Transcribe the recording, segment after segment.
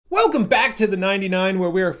Welcome back to the 99,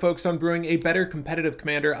 where we are focused on brewing a better competitive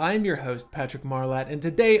commander. I'm your host, Patrick Marlatt, and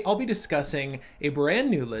today I'll be discussing a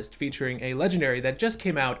brand new list featuring a legendary that just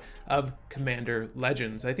came out of Commander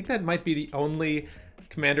Legends. I think that might be the only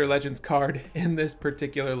Commander Legends card in this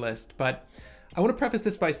particular list, but I want to preface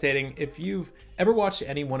this by stating, if you've ever watched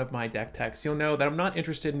any one of my deck techs, you'll know that I'm not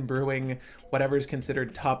interested in brewing whatever is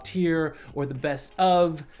considered top tier or the best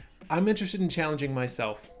of. I'm interested in challenging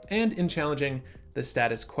myself and in challenging the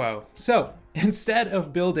status quo. So instead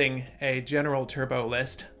of building a general turbo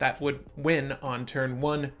list that would win on turn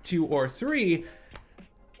 1, 2, or 3,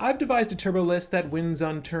 I've devised a turbo list that wins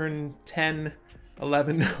on turn 10,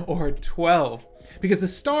 11, or 12. Because the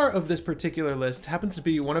star of this particular list happens to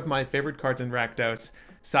be one of my favorite cards in Rakdos,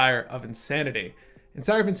 Sire of Insanity. And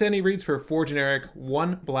Sire of Insanity reads for 4 generic,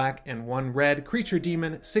 1 black, and 1 red, creature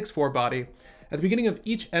demon, 6/4 body. At the beginning of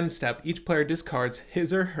each end step, each player discards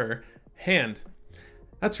his or her hand.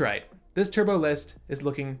 That's right, this turbo list is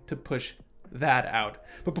looking to push that out.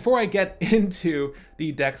 But before I get into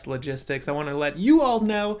the deck's logistics, I want to let you all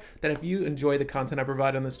know that if you enjoy the content I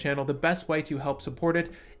provide on this channel, the best way to help support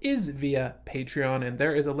it is via Patreon, and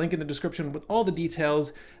there is a link in the description with all the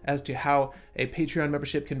details as to how a Patreon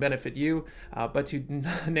membership can benefit you, but to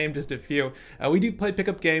name just a few. We do play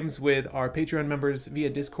pickup games with our Patreon members via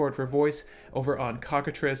Discord for voice over on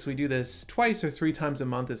Cockatrice. We do this twice or 3 times a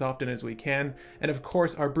month, as often as we can, and of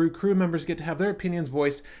course our Brew crew members get to have their opinions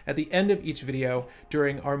voiced at the end of each video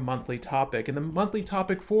during our monthly topic. And the monthly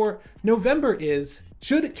topic for November is,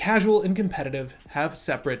 should casual and competitive have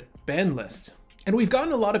separate ban lists? And we've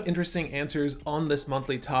gotten a lot of interesting answers on this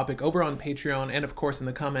monthly topic over on Patreon and of course in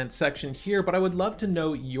the comments section here, but I would love to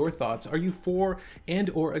know your thoughts. Are you for and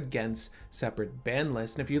or against separate ban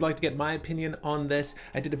lists? And if you'd like to get my opinion on this,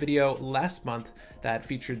 I did a video last month that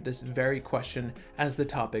featured this very question as the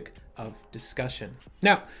topic of discussion.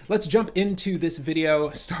 Now, let's jump into this video,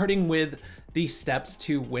 starting with the steps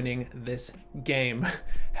to winning this game.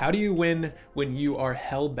 How do you win when you are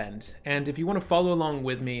Hellbent? And if you want to follow along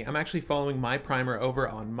with me, I'm actually following my primer over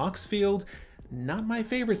on Moxfield. Not my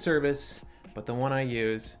favorite service, but the one I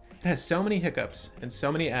use. It has so many hiccups and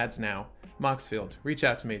so many ads now. Moxfield, reach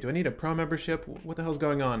out to me. Do I need a pro membership? What the hell's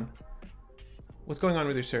going on? What's going on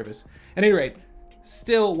with your service? At any rate,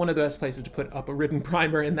 still one of the best places to put up a written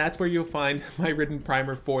primer, and that's where you'll find my written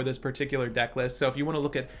primer for this particular deck list. So if you want to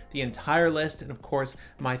look at the entire list and of course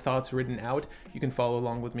my thoughts written out, you can follow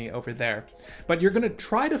along with me over there. But you're going to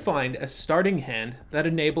try to find a starting hand that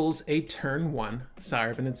enables a turn 1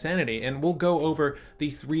 Sire of Insanity, and we'll go over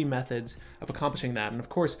the 3 methods of accomplishing that. And of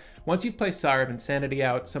course, once you've placed Sire of Insanity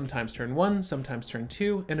out, sometimes turn 1, sometimes turn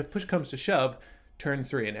 2, and if push comes to shove, turn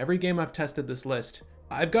 3. In every game I've tested this list,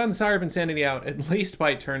 I've gotten Sire of Insanity out at least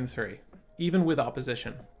by turn 3, even with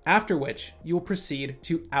opposition. After which, you will proceed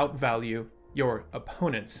to outvalue your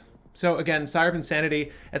opponents. So again, Sire of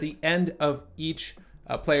Insanity, at the end of each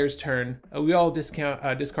player's turn, we all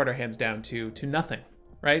discard our hands down to nothing,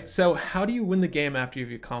 right? So how do you win the game after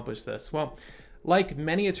you've accomplished this? Well, like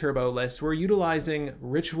many a turbo list, we're utilizing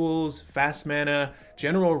rituals, fast mana,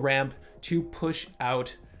 general ramp to push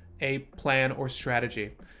out a plan or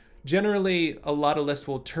strategy. Generally, a lot of lists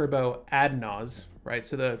will turbo ad nauseam, right?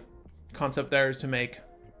 So the concept there is to make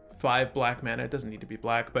 5 black mana. It doesn't need to be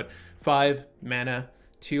black, but 5 mana,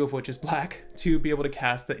 2 of which is black, to be able to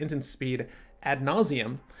cast the instant speed ad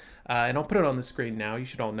nauseam. And I'll put it on the screen now. You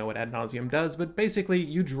should all know what ad nauseam does, but basically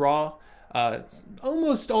you draw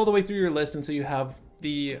almost all the way through your list until you have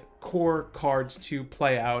the core cards to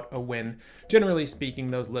play out a win. Generally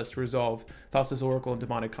speaking, those lists resolve Thassa's Oracle and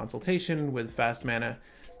Demonic Consultation with fast mana,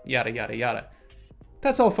 yada yada yada.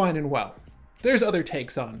 That's all fine and well. There's other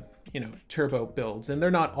takes on, turbo builds, and they're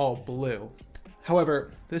not all blue.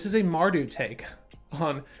 However, this is a Mardu take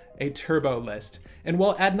on a turbo list. And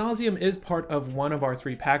while ad nauseam is part of one of our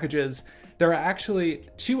 3 packages, there are actually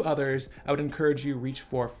 2 others I would encourage you reach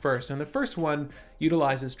for first. And the first one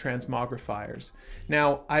utilizes transmogrifiers.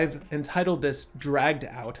 Now, I've entitled this Dragged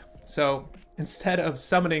Out. So instead of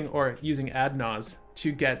summoning or using ad nauseam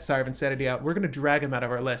to get Sire of Insanity out, we're going to drag him out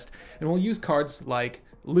of our list. And we'll use cards like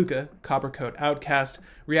Luca, Coppercoat Outcast,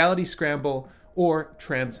 Reality Scramble, or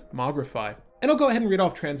Transmogrify. And I'll go ahead and read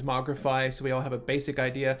off Transmogrify so we all have a basic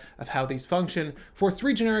idea of how these function. For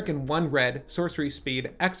 3 generic and 1 red, sorcery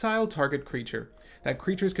speed, exile target creature. That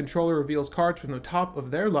creature's controller reveals cards from the top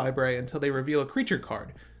of their library until they reveal a creature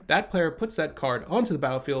card. That player puts that card onto the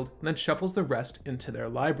battlefield and then shuffles the rest into their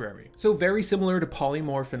library. So very similar to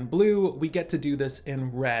Polymorph in blue, we get to do this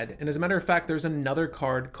in red. And as a matter of fact, there's another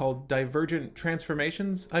card called Divergent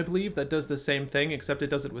Transformations, I believe, that does the same thing, except it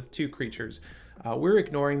does it with 2 creatures. We're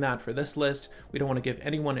ignoring that for this list. We don't want to give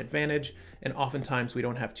anyone advantage, and oftentimes we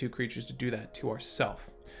don't have two creatures to do that to ourselves.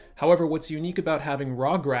 However, what's unique about having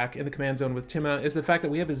Rograkh in the command zone with Tymna is the fact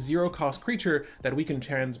that we have a zero-cost creature that we can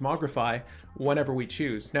transmogrify whenever we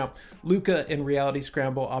choose. Now, Luca and Reality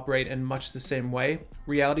Scramble operate in much the same way,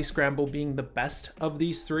 Reality Scramble being the best of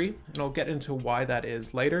these three, and I'll get into why that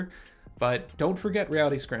is later. But don't forget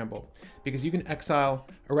Reality Scramble, because you can exile,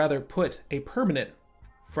 or rather put a permanent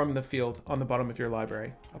from the field on the bottom of your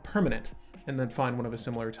library, a permanent, and then find one of a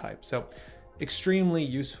similar type. So extremely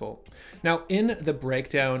useful. Now in the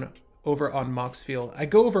breakdown over on Mox Field, I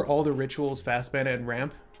go over all the rituals, fast mana, and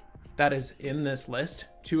ramp that is in this list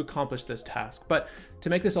to accomplish this task. But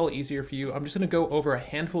to make this all easier for you, I'm just going to go over a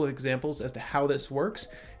handful of examples as to how this works,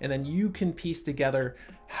 and then you can piece together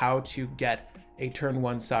how to get a turn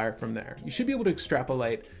 1 Sire from there. You should be able to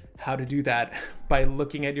extrapolate how to do that by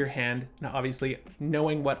looking at your hand and obviously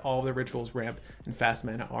knowing what all the rituals, ramp, and fast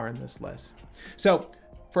mana are in this list. So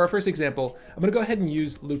for our first example, I'm going to go ahead and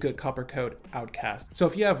use Luca Coppercoat Outcast. So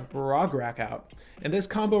if you have Rograkh out, and this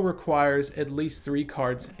combo requires at least 3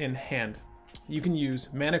 cards in hand, you can use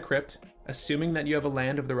Mana Crypt, assuming that you have a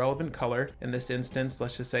land of the relevant color. In this instance,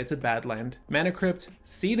 let's just say it's a bad land. Mana Crypt,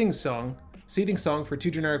 Seething Song for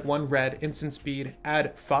 2 generic, 1 red, instant speed,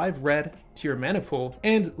 add 5 red to your mana pool,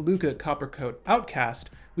 and Luca Coppercoat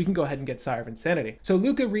Outcast, we can go ahead and get Sire of Insanity. So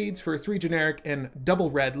Luca reads for 3 generic and double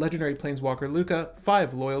red legendary planeswalker Luca,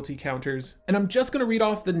 5 loyalty counters. And I'm just going to read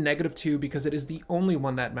off the -2 because it is the only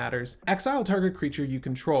one that matters. Exile target creature you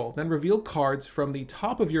control, then reveal cards from the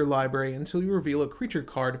top of your library until you reveal a creature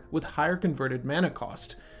card with higher converted mana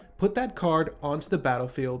cost. Put that card onto the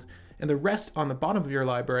battlefield and the rest on the bottom of your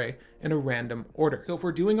library in a random order. So if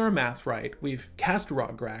we're doing our math right, we've cast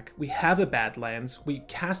Rograkh, we have a Badlands, we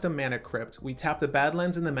cast a Mana Crypt, we tap the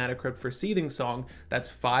Badlands and the Mana Crypt for Seething Song, that's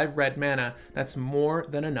 5 red mana, that's more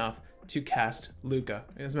than enough to cast Luca.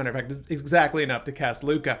 As a matter of fact, it's exactly enough to cast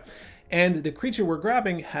Luca. And the creature we're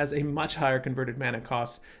grabbing has a much higher converted mana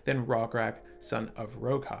cost than Rograkh, Son of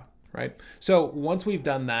Rograkh, right? So once we've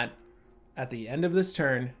done that, at the end of this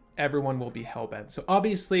turn, everyone will be Hellbent. So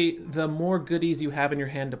obviously, the more goodies you have in your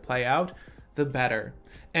hand to play out, the better.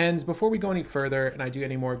 And before we go any further and I do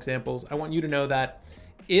any more examples, I want you to know that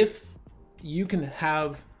if you can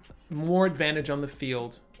have more advantage on the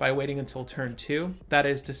field by waiting until turn 2, that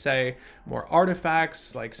is to say more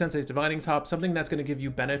artifacts like Sensei's Divining Top, something that's going to give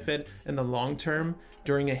you benefit in the long term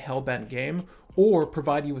during a Hellbent game, or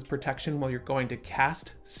provide you with protection while you're going to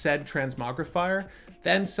cast said Transmogrifier,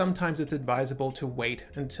 then sometimes it's advisable to wait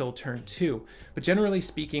until turn 2. But generally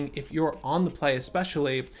speaking, if you're on the play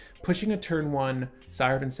especially, pushing a turn 1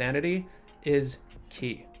 Sire of Insanity is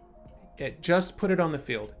key. Just put it on the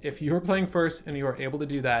field. If you're playing first and you are able to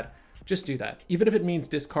do that, just do that. Even if it means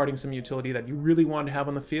discarding some utility that you really want to have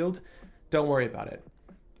on the field, don't worry about it.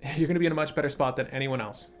 You're going to be in a much better spot than anyone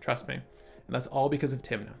else, trust me. And that's all because of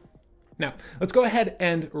Tymna. Now, let's go ahead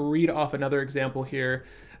and read off another example here.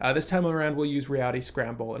 This time around, we'll use Reality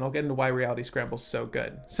Scramble, and I'll get into why Reality Scramble is so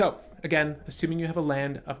good. So, again, assuming you have a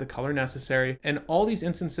land of the color necessary, and all these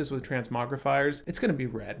instances with Transmogrifiers, it's going to be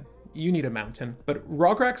red. You need a mountain. But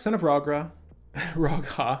Rograkh, Son of Rograkh,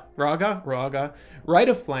 Raga, Rite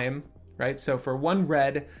of Flame, right? So for 1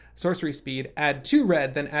 red, sorcery speed, add 2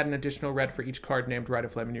 red, then add an additional red for each card named Rite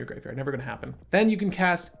of Flame in your graveyard. Never going to happen. Then you can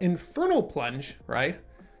cast Infernal Plunge, right?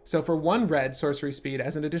 So for 1 red sorcery speed,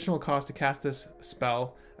 as an additional cost to cast this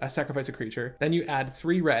spell, sacrifice a creature, then you add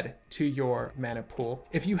 3 red to your mana pool.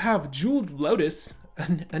 If you have Jeweled Lotus,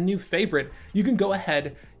 a new favorite, you can go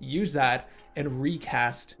ahead, use that, and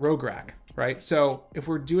recast Rograkh, right? So if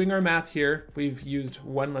we're doing our math here, we've used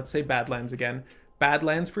 1, let's say Badlands again,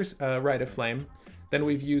 Badlands for Rite of Flame, then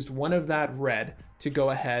we've used 1 of that red to go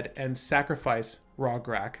ahead and sacrifice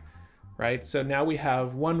Rograkh, right? So now we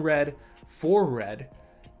have 1 red, 4 red,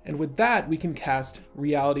 and with that, we can cast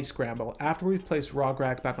Reality Scramble after we've placed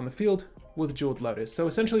Rograkh back on the field with Jeweled Lotus. So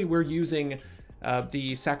essentially, we're using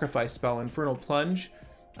the sacrifice spell Infernal Plunge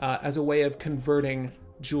as a way of converting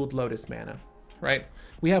Jeweled Lotus mana, right?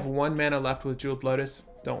 We have 1 mana left with Jeweled Lotus.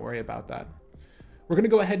 Don't worry about that. We're going to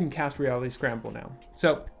go ahead and cast Reality Scramble now.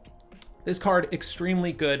 So this card,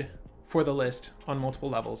 extremely good for the list on multiple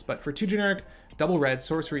levels, but for 2 generic, double red,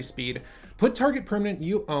 sorcery speed, put target permanent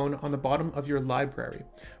you own on the bottom of your library.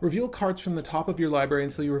 Reveal cards from the top of your library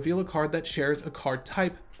until you reveal a card that shares a card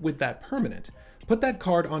type with that permanent. Put that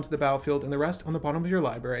card onto the battlefield and the rest on the bottom of your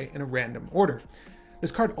library in a random order.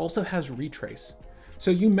 This card also has Retrace.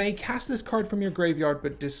 So you may cast this card from your graveyard,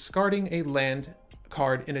 but discarding a land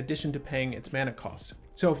card in addition to paying its mana cost.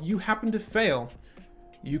 So if you happen to fail,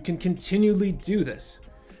 you can continually do this.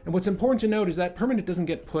 And what's important to note is that permanent doesn't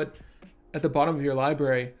get put at the bottom of your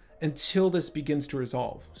library until this begins to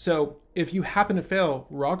resolve. So if you happen to fail,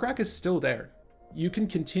 Rograkh is still there. You can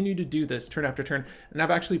continue to do this turn after turn. And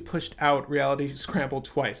I've actually pushed out Reality Scramble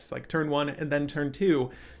twice, like turn 1 and then turn 2,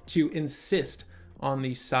 to insist on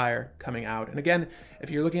the Sire coming out. And again, if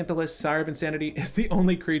you're looking at the list, Sire of Insanity is the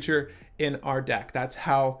only creature in our deck. That's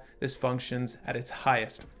how this functions at its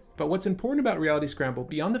highest. But what's important about Reality Scramble,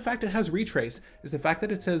 beyond the fact it has Retrace, is the fact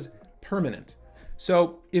that it says permanent.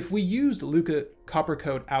 So if we used Luca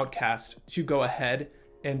Coppercoat Outcast to go ahead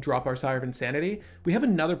and drop our Sire of Insanity, we have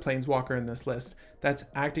another Planeswalker in this list that's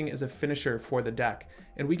acting as a finisher for the deck.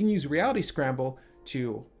 And we can use Reality Scramble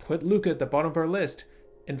to put Luca at the bottom of our list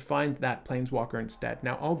and find that Planeswalker instead.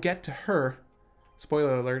 Now I'll get to her,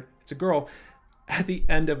 spoiler alert, it's a girl, at the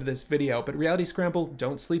end of this video, but Reality Scramble,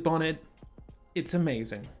 don't sleep on it. It's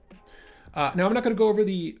amazing. Now I'm not going to go over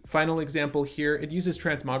the final example here. It uses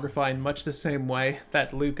Transmogrify in much the same way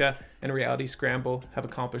that Luca and Reality Scramble have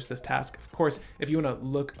accomplished this task. Of course, if you want to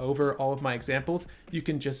look over all of my examples, you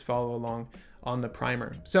can just follow along on the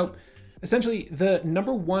primer. So essentially, the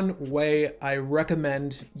number one way I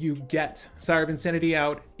recommend you get Sire of Insanity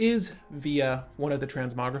out is via one of the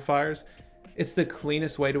Transmogrifiers. It's the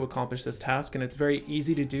cleanest way to accomplish this task, and it's very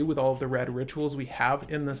easy to do with all of the red rituals we have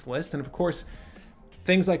in this list. And of course,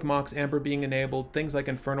 things like Mox Amber being enabled, things like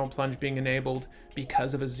Infernal Plunge being enabled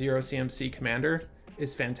because of a 0 CMC commander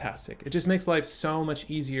is fantastic. It just makes life so much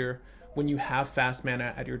easier when you have fast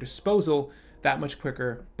mana at your disposal that much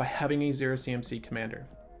quicker by having a 0 CMC commander.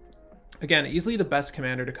 Again, easily the best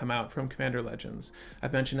commander to come out from Commander Legends.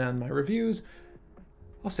 I've mentioned that in my reviews.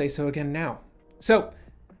 I'll say so again now. So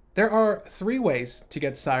there are 3 ways to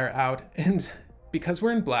get Sire out, and because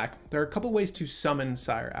we're in black, there are a couple ways to summon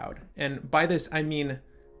Sire out. And by this, I mean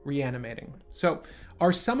reanimating. So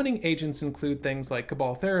our summoning agents include things like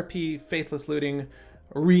Cabal Therapy, Faithless Looting,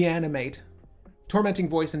 Reanimate, Tormenting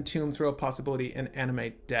Voice, and Tomb, throw a possibility, and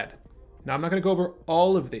Animate Dead. Now, I'm not going to go over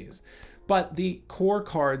all of these, but the core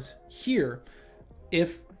cards here,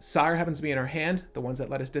 if Sire happens to be in our hand, the ones that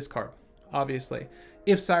let us discard, obviously.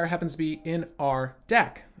 If Sire happens to be in our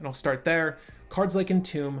deck, and I'll start there, cards like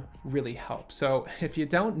Entomb really help. So if you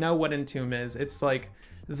don't know what Entomb is, it's like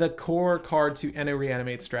the core card to any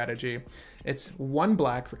reanimate strategy. It's 1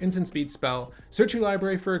 black for instant speed spell, search your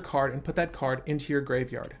library for a card and put that card into your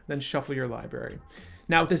graveyard, then shuffle your library.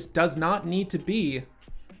 Now this does not need to be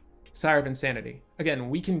Sire of Insanity. Again,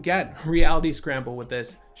 we can get Reality Scramble with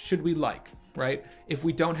this should we like, right? If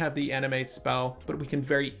we don't have the animate spell, but we can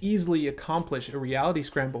very easily accomplish a Reality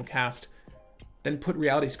Scramble cast, then put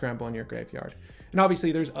Reality Scramble in your graveyard. And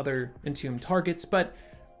obviously there's other Entomb targets, but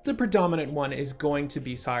the predominant one is going to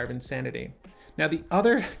be Sire of Insanity. Now the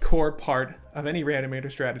other core part of any reanimator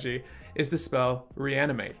strategy is the spell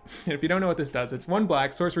Reanimate. And if you don't know what this does, it's 1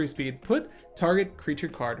 black, sorcery speed, put target creature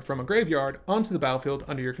card from a graveyard onto the battlefield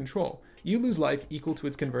under your control. You lose life equal to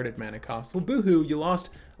its converted mana cost. Well, boohoo, you lost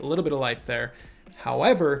a little bit of life there.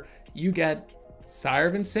 However, you get Sire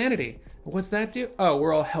of Insanity. What's that do? Oh,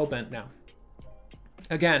 we're all Hellbent now.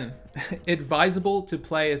 Again, advisable to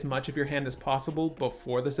play as much of your hand as possible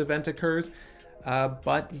before this event occurs,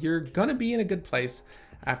 but you're gonna be in a good place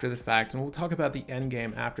after the fact, and we'll talk about the end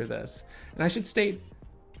game after this. And I should state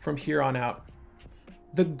from here on out,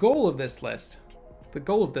 the goal of this list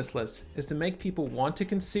is to make people want to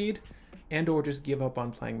concede and or just give up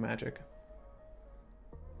on playing Magic.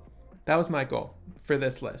 That was my goal for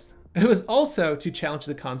this list. It was also to challenge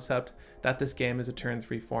the concept that this game is a turn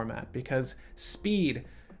 3 format, because speed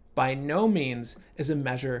by no means is a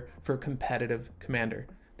measure for competitive Commander.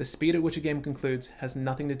 The speed at which a game concludes has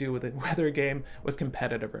nothing to do with it, whether a game was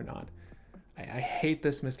competitive or not. I hate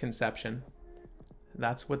this misconception.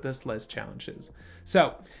 That's what this list challenges.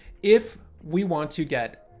 So if we want to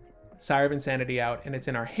get Sire of Insanity out and it's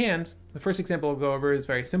in our hand, the first example I'll go over is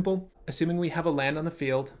very simple. Assuming we have a land on the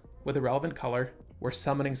field with a relevant color, we're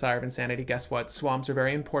summoning Sire of Insanity. Guess what? Swamps are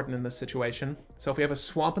very important in this situation. So if we have a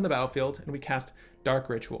swamp on the battlefield and we cast Dark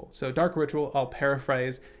Ritual. So Dark Ritual, I'll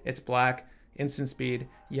paraphrase, it's black, instant speed,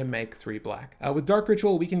 you make 3 black. With Dark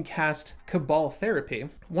Ritual, we can cast Cabal Therapy,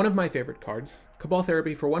 one of my favorite cards. Cabal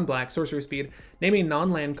Therapy for 1 black, sorcery speed, name a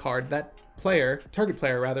non-land card that target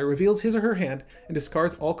player reveals his or her hand and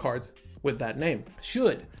discards all cards with that name.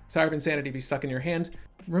 Should Sire of Insanity be stuck in your hand,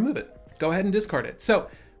 remove it. Go ahead and discard it. So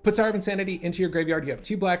put Sire of Insanity into your graveyard, you have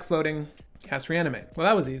 2 black floating, cast Reanimate. Well,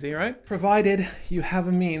 that was easy, right? Provided you have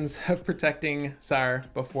a means of protecting Sire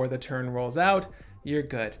before the turn rolls out, you're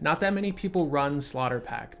good. Not that many people run Slaughter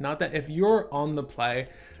Pack. Not that if you're on the play,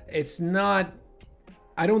 it's not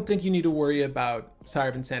I don't think you need to worry about Sire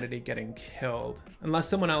of Insanity getting killed, unless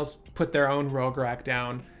someone else put their own Rograkh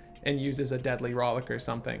down and uses a deadly Rollick or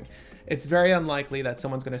something. It's very unlikely that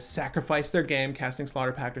someone's going to sacrifice their game, casting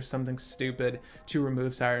Slaughter Pact or something stupid, to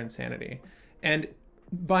remove Sire of Insanity. And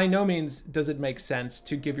by no means does it make sense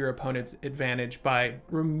to give your opponents advantage by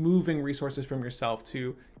removing resources from yourself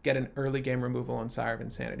to get an early game removal on Sire of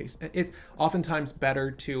Insanity. It's oftentimes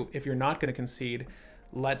better to, if you're not going to concede,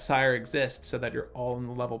 let Sire exist so that you're all in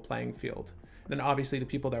the level playing field. Then obviously the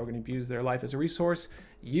people that are going to abuse their life as a resource,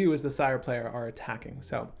 you as the Sire player are attacking.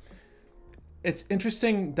 So it's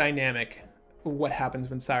interesting dynamic what happens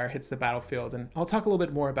when Sire hits the battlefield, and I'll talk a little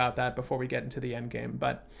bit more about that before we get into the end game.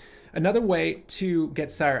 But another way to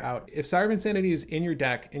get Sire out, if Sire of Insanity is in your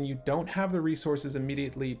deck and you don't have the resources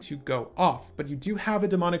immediately to go off, but you do have a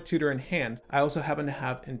Demonic Tutor in hand, I also happen to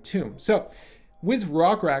have Entomb. So with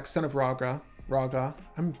Rograkh, son of Rograkh,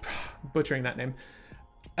 I'm butchering that name,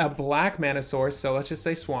 a black mana source, so let's just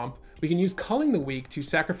say Swamp, we can use Culling the Weak to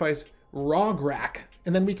sacrifice Rograkh,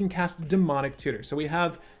 and then we can cast Demonic Tutor. So we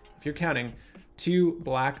have, if you're counting, 2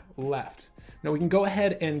 black left. Now we can go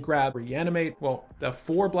ahead and grab Reanimate. Well, the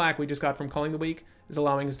 4 black we just got from Culling the Weak is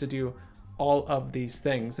allowing us to do all of these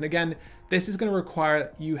things. And again, this is going to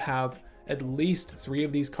require you have at least 3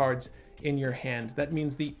 of these cards in your hand. That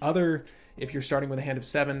means the other, if you're starting with a hand of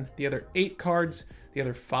 7, the other 8 cards, the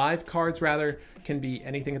other 5 cards rather, can be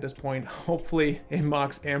anything at this point. Hopefully a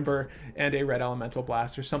Mox Amber and a Red Elemental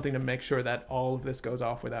Blast or something to make sure that all of this goes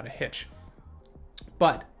off without a hitch.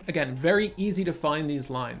 But again, very easy to find these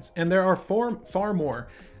lines, and there are far more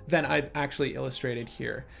than I've actually illustrated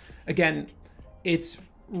here. Again, it's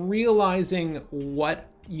realizing what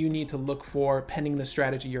you need to look for pending the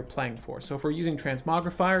strategy you're playing for. So if we're using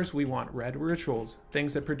Transmogrifiers, we want red rituals,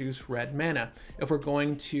 things that produce red mana. If we're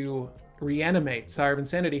going to reanimate Sire of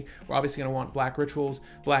Insanity, we're obviously going to want black rituals,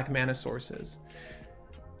 black mana sources.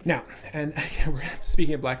 Now, and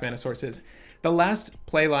speaking of black mana sources, the last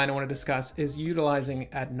play line I want to discuss is utilizing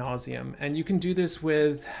Ad Nauseam, and you can do this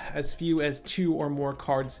with as few as 2 or more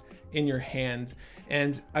cards in your hand.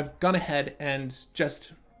 And I've gone ahead and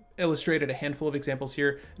just illustrated a handful of examples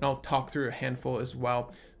here, and I'll talk through a handful as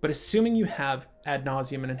well. But assuming you have Ad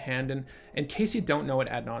Nauseam in hand, and in case you don't know what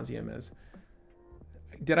Ad Nauseam is,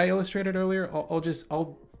 did I illustrate it earlier?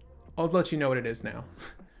 I'll let you know what it is now.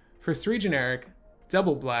 For 3 generic,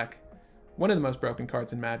 double black, one of the most broken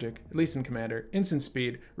cards in Magic, at least in Commander, instant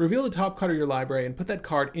speed, reveal the top card of your library and put that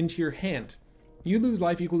card into your hand. You lose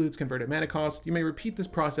life equal to its converted mana cost. You may repeat this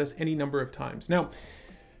process any number of times. Now,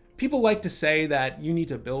 people like to say that you need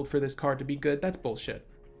to build for this card to be good. That's bullshit.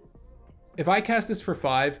 If I cast this for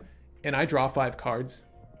 5 and I draw 5 cards,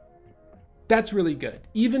 that's really good.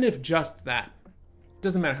 Even if just that.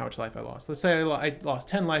 Doesn't matter how much life I lost. Let's say I lost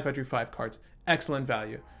 10 life, I drew 5 cards. Excellent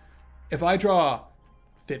value. If I draw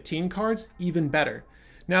 15 cards, even better.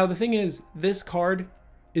 Now, the thing is, this card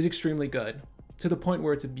is extremely good to the point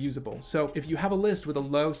where it's abusable. So if you have a list with a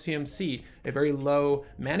low CMC, a very low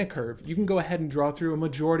mana curve, you can go ahead and draw through a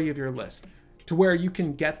majority of your list to where you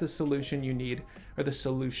can get the solution you need, or the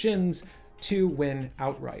solutions, to win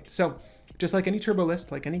outright. So just like any turbo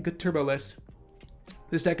list, like any good turbo list,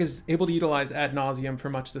 this deck is able to utilize Ad Nauseam for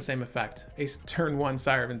much the same effect, a turn 1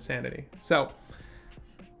 Sire of Insanity. So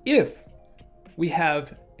if we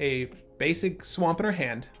have a basic Swamp in our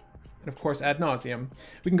hand, and of course Ad Nauseam,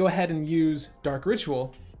 we can go ahead and use Dark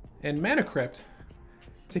Ritual and Mana Crypt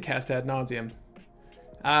to cast Ad Nauseam.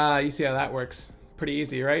 You see how that works. Pretty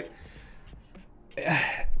easy, right?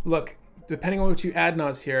 Look, depending on what you Ad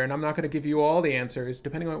Naus here, and I'm not going to give you all the answers,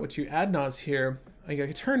 depending on what you Ad Naus here, like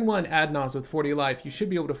a turn 1 Ad Naus with 40 life, you should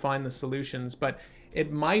be able to find the solutions, but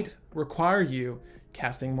it might require you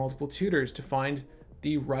casting multiple tutors to find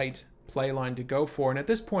the right play line to go for. And at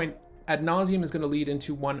this point, Ad Nauseam is going to lead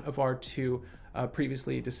into one of our 2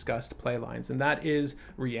 previously discussed play lines, and that is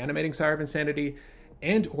reanimating Sire of Insanity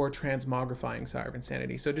and or transmogrifying Sire of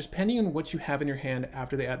Insanity. So just depending on what you have in your hand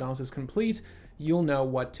after the Ad Naus is complete, you'll know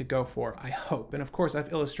what to go for, I hope. And of course,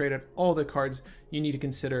 I've illustrated all the cards you need to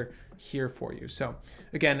consider here for you. So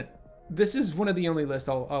again, this is one of the only lists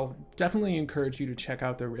I'll definitely encourage you to check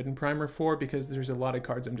out the written primer for, because there's a lot of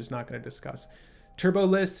cards I'm just not going to discuss. Turbo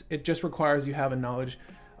lists, it just requires you have a knowledge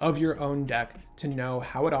of your own deck to know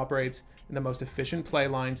how it operates and the most efficient play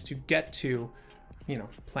lines to get to, you know,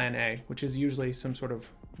 plan A, which is usually some sort of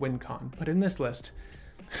win con. But in this list,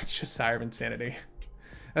 it's just Sire of Insanity.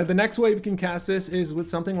 The next way we can cast this is with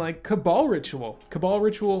something like Cabal Ritual. Cabal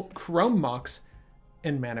Ritual, Chrome Mox,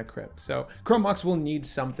 and Mana Crypt. So Chrome Mox will need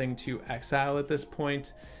something to exile at this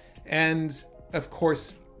point. And of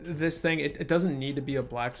course, this thing, it doesn't need to be a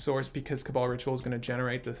black source because Cabal Ritual is going to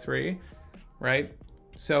generate the 3, right?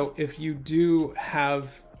 So if you do have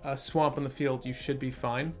a swamp on the field, you should be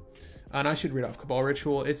fine. And I should read off Cabal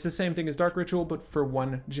Ritual. It's the same thing as Dark Ritual, but for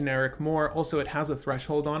 1 generic more. Also, it has a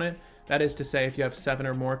threshold on it. That is to say, if you have 7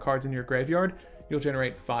 or more cards in your graveyard, you'll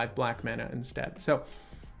generate 5 black mana instead. So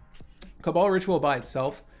Cabal Ritual by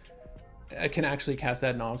itself can actually cast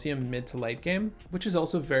Ad Nauseam mid to late game, which is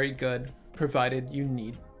also very good, provided you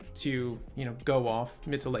need to, you know, go off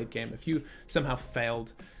mid to late game. If you somehow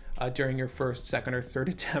failed during your first, second, or third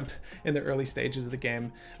attempt in the early stages of the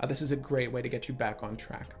game, this is a great way to get you back on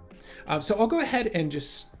track. So I'll go ahead and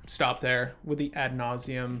just stop there with the Ad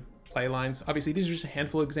Nauseam playlines. Obviously, these are just a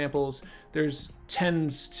handful of examples. There's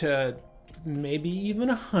tens to maybe even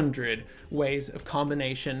 100 ways of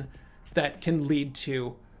combination that can lead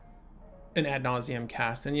to an Ad Nauseam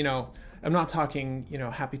cast. And, you know, I'm not talking, you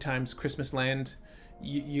know, Happy Times, Christmas Land,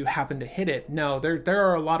 you happen to hit it. No, there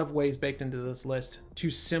are a lot of ways baked into this list to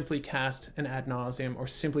simply cast an Ad Nauseam, or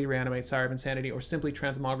simply reanimate Sire of Insanity, or simply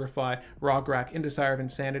transmogrify Rograkh into Sire of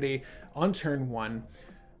Insanity on turn 1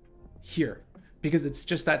 here, because it's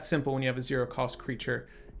just that simple when you have a 0-cost creature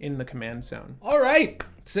in the command zone. All right,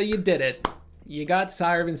 so you did it. You got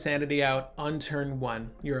Sire of Insanity out on turn 1.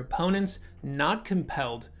 Your opponent's not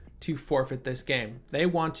compelled to forfeit this game. They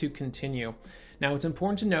want to continue. Now, it's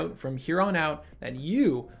important to note from here on out that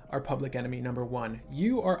you are public enemy number 1.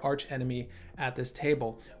 You are arch enemy at this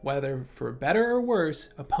table. Whether for better or worse,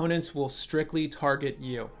 opponents will strictly target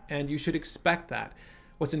you, and you should expect that.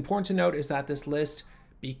 What's important to note is that this list,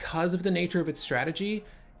 because of the nature of its strategy,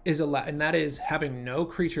 and that is having no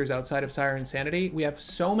creatures outside of Sire Insanity, we have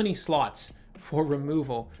so many slots for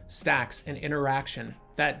removal, stacks, and interaction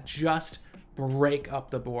that just break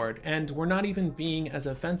up the board, and we're not even being as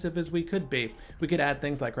offensive as we could be. We could add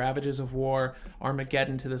things like Ravages of War,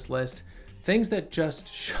 Armageddon to this list, things that just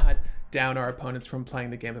shut down our opponents from playing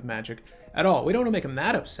the game of Magic at all. We don't want to make them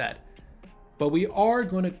that upset, but we are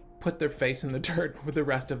going to put their face in the dirt with the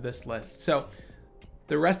rest of this list. So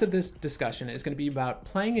the rest of this discussion is going to be about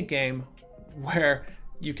playing a game where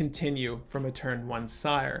you continue from a turn 1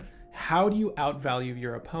 Sire. How do you outvalue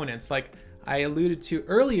your opponents? Like I alluded to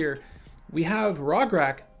earlier, we have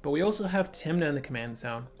Rograkh, but we also have Tymna in the command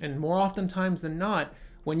zone. And more oftentimes than not,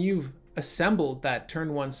 when you've assembled that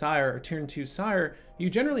turn 1 Sire or turn 2 Sire, you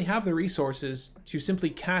generally have the resources to simply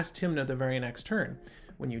cast Tymna the very next turn.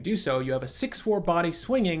 When you do so, you have a 6/4 body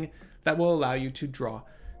swinging that will allow you to draw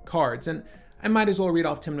cards. And I might as well read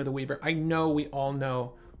off Tymna the Weaver. I know we all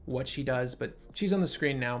know what she does, but she's on the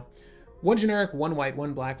screen now. 1 generic, 1 white,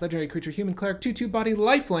 1 black, legendary creature, human cleric, 2/2 body,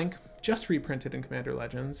 lifelink, just reprinted in Commander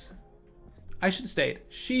Legends. I should state,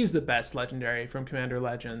 she's the best legendary from Commander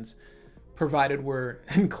Legends, provided we're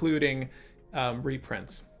including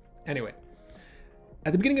reprints. Anyway,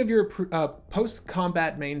 at the beginning of your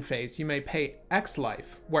post-combat main phase, you may pay X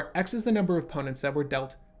life, where X is the number of opponents that were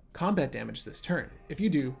dealt combat damage this turn. If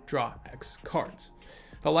you do, draw X cards.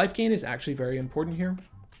 The life gain is actually very important here.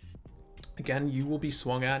 Again, you will be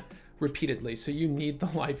swung at repeatedly, so you need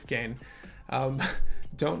the life gain.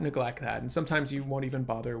 Don't neglect that, and sometimes you won't even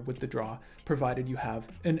bother with the draw, provided you have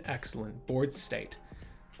an excellent board state.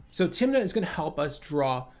 So Tymna is going to help us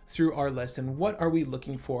draw through our list, and what are we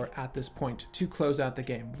looking for at this point to close out the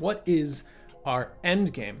game? What is our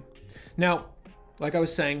end game? Now, like I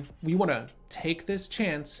was saying, we want to take this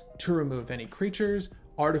chance to remove any creatures,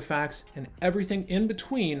 artifacts, and everything in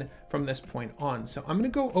between from this point on. So I'm going to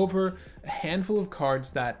go over a handful of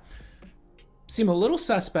cards that seem a little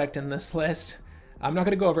suspect in this list. I'm not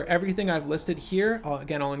going to go over everything I've listed here.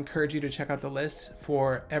 Again, I'll encourage you to check out the list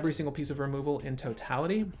for every single piece of removal in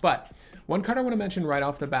totality. But one card I want to mention right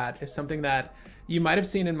off the bat is something that you might have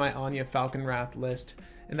seen in my Anya Falconwrath list,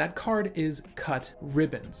 and that card is Cut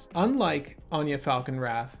Ribbons. Unlike Anya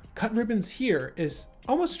Falconwrath, Cut Ribbons here is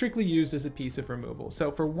almost strictly used as a piece of removal.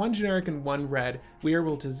 So for 1 generic and 1 red, we are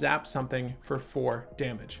able to zap something for 4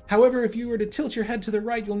 damage. However, if you were to tilt your head to the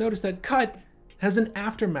right, you'll notice that Cut has an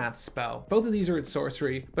Aftermath spell. Both of these are at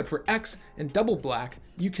sorcery, but for X and double black,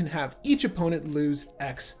 you can have each opponent lose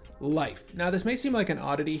X life. Now, this may seem like an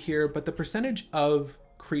oddity here, but the percentage of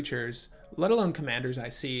creatures, let alone commanders, I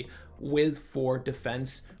see with 4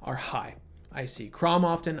 defense are high. I see Crom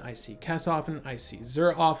often, I see Kess often, I see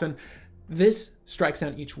Zur often. This strikes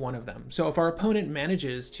down each one of them. So if our opponent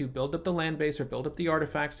manages to build up the land base or build up the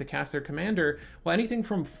artifacts to cast their commander, well, anything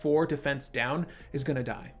from 4 defense down is gonna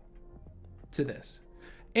die to this.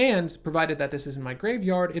 And provided that this is in my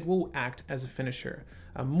graveyard, it will act as a finisher.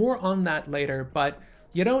 More on that later, but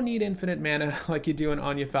you don't need infinite mana like you do in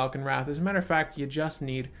Anya Falconwrath. As a matter of fact, you just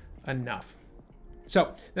need enough.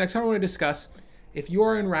 So the next time I want to discuss, if you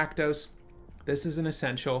are in Rakdos, this is an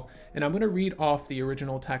essential, and I'm going to read off the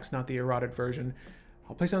original text, not the eroded version.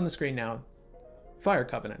 I'll place it on the screen now. Fire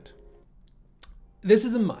Covenant. This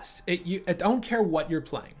is a must. I don't care what you're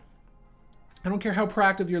playing. I don't care how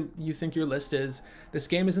proactive you think your list is. This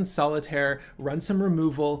game isn't solitaire. Run some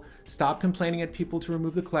removal. Stop complaining at people to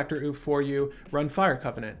remove the collector oof for you. Run Fire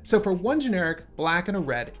Covenant. So for one generic, black and a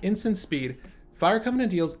red, instant speed, Fire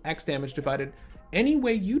Covenant deals X damage divided any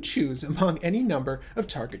way you choose among any number of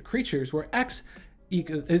target creatures, where X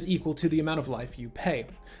is equal to the amount of life you pay.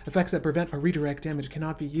 Effects that prevent or redirect damage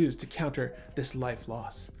cannot be used to counter this life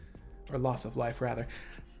loss. Or loss of life, rather.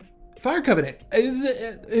 Fire Covenant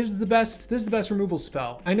is the best. This is the best removal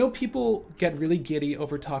spell. I know people get really giddy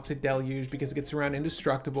over Toxic Deluge because it gets around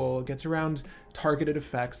Indestructible, it gets around targeted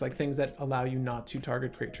effects, like things that allow you not to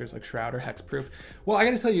target creatures like Shroud or Hexproof. Well, I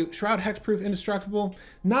gotta tell you, Shroud, Hexproof, Indestructible,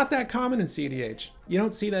 not that common in cEDH. You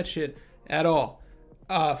don't see that shit at all.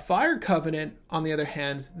 Fire Covenant, on the other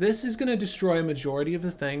hand, this is going to destroy a majority of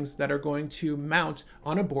the things that are going to mount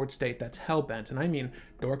on a board state that's Hellbent. And I mean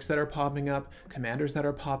dorks that are popping up, commanders that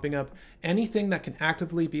are popping up, anything that can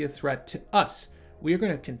actively be a threat to us. We are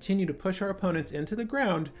going to continue to push our opponents into the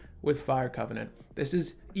ground with Fire Covenant. This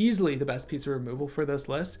is easily the best piece of removal for this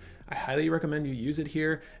list. I highly recommend you use it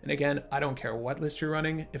here. And again, I don't care what list you're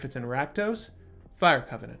running. If it's in Rakdos, Fire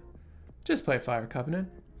Covenant. Just play Fire Covenant.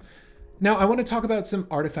 Now, I want to talk about some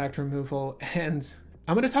artifact removal, and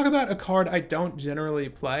I'm going to talk about a card I don't generally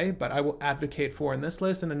play, but I will advocate for in this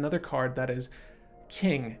list, and another card that is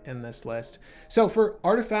king in this list. So for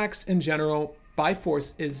artifacts in general,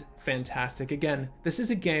 Byforce is fantastic. Again, this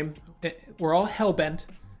is a game, we're all hellbent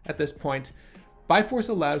at this point. Byforce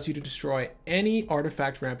allows you to destroy any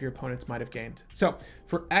artifact ramp your opponents might have gained. So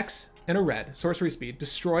for X and a red, sorcery speed,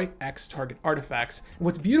 destroy X target artifacts. And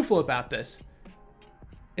what's beautiful about this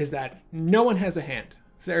is that no one has a hand.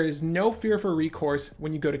 There is no fear for recourse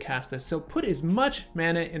when you go to cast this. So put as much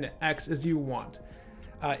mana into X as you want.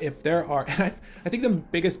 If there are, and I think the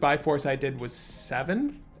biggest Byforce I did was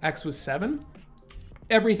 7. X was 7.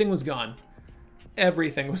 Everything was gone.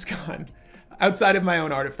 Everything was gone. Outside of my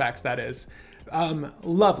own artifacts, that is.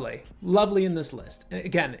 Lovely. Lovely in this list. And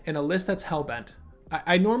again, in a list that's Hellbent.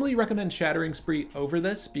 I normally recommend Shattering Spree over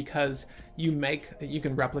this because you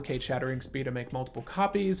can replicate Shattering Spree to make multiple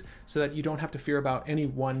copies so that you don't have to fear about any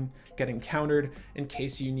one getting countered in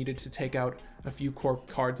case you needed to take out a few core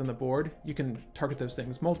cards on the board. You can target those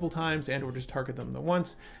things multiple times and or just target them the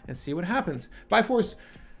once and see what happens. Byforce,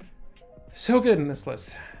 so good in this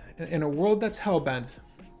list. In a world that's Hellbent,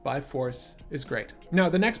 Byforce is great. Now,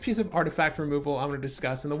 the next piece of artifact removal I'm going to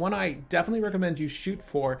discuss, and the one I definitely recommend you shoot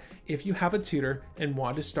for if you have a tutor and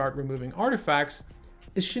want to start removing artifacts,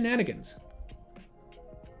 is Shenanigans.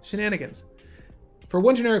 Shenanigans. For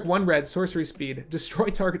one generic, one red, sorcery speed, destroy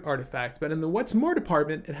target artifact, but in the what's more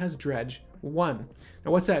department, it has dredge 1.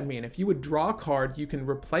 Now, what's that mean? If you would draw a card, you can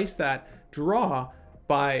replace that draw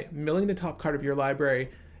by milling the top card of your library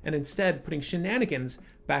and instead putting Shenanigans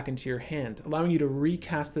back into your hand, allowing you to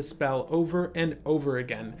recast the spell over and over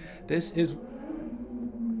again. This is...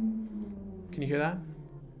 Can you hear that?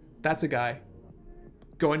 That's a guy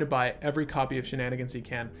going to buy every copy of Shenanigans he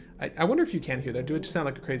can. I wonder if you can hear that. Do it just sound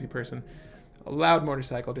like a crazy person? A loud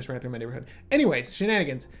motorcycle just ran through my neighborhood. Anyways,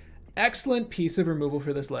 Shenanigans. Excellent piece of removal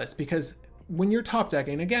for this list because when you're top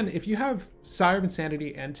decking, again, if you have Sire of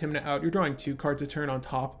Insanity and Tymna out, you're drawing 2 cards a turn on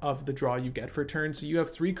top of the draw you get for a turn. So you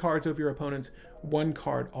have 3 cards over your opponent's 1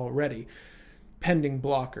 card already, pending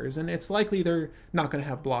blockers. And it's likely they're not going to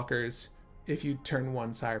have blockers if you turn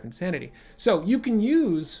 1 Sire of Insanity. So you can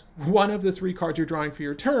use one of the 3 cards you're drawing for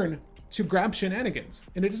your turn to grab Shenanigans.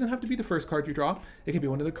 And it doesn't have to be the first card you draw. It can be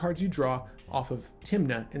one of the cards you draw off of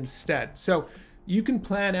Tymna instead. So you can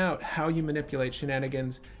plan out how you manipulate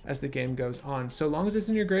Shenanigans as the game goes on. So long as it's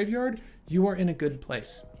in your graveyard, you are in a good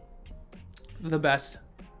place. The best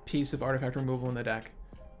piece of artifact removal in the deck.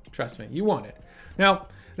 Trust me, you want it. Now,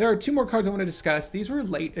 there are 2 more cards I want to discuss. These were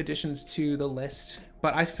late additions to the list,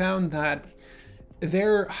 but I found that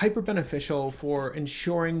they're hyper beneficial for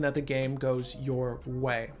ensuring that the game goes your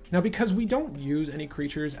way. Now, because we don't use any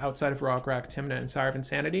creatures outside of Rograkh, Tymna, and Sire of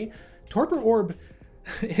Insanity, Torpor Orb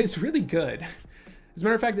is really good. As a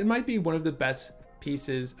matter of fact, it might be one of the best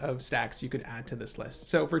pieces of stacks you could add to this list.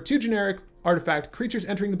 So for 2 generic artifact, creatures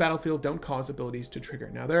entering the battlefield don't cause abilities to trigger.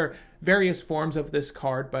 Now, there are various forms of this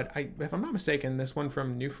card, but if I'm not mistaken, this one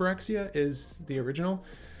from New Phyrexia is the original.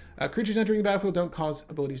 Creatures entering the battlefield don't cause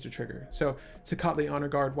abilities to trigger. So Tecatli Honor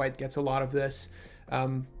Guard White gets a lot of this,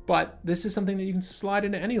 but this is something that you can slide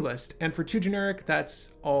into any list. And for 2 generic,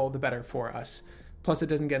 that's all the better for us. Plus, it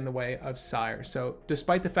doesn't get in the way of Sire. So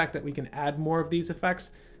despite the fact that we can add more of these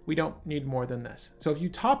effects, we don't need more than this. So if you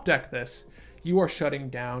top deck this, you are shutting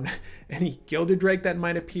down any Gilded Drake that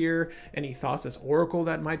might appear, any Thassa's Oracle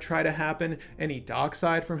that might try to happen, any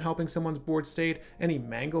Dockside from helping someone's board state, any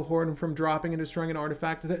Manglehorn from dropping and destroying an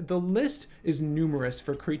artifact. The list is numerous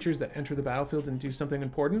for creatures that enter the battlefield and do something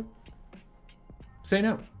important. Say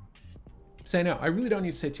no. Say no. I really don't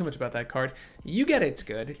need to say too much about that card. You get it's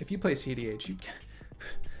good. If you play cEDH,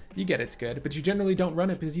 you get it's good, but you generally don't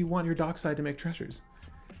run it because you want your Dockside to make treasures.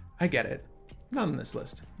 I get it. Not on this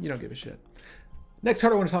list. You don't give a shit. Next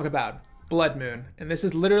card I want to talk about, Blood Moon. And this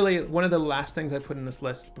is literally one of the last things I put in this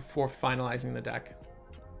list before finalizing the deck.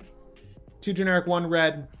 2 generic, 1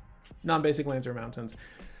 red, non-basic lands or mountains.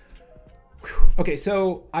 Whew. Okay,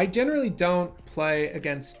 so I generally don't play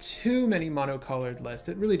against too many monocolored lists.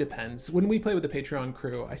 It really depends. When we play with the Patreon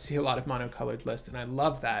crew, I see a lot of monocolored lists, and I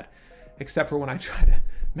love that, except for when I try to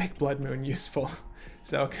make Blood Moon useful.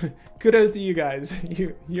 So kudos to you guys.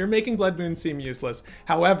 You're making Blood Moon seem useless.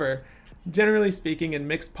 However, generally speaking, in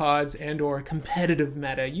mixed pods and or competitive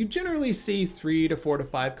meta, you generally see 3 to 4 to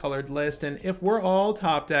 5 colored lists, and if we're all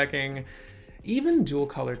top decking, even dual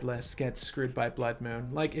colored lists get screwed by Blood Moon.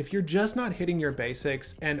 Like, if you're just not hitting your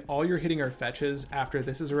basics and all you're hitting are fetches after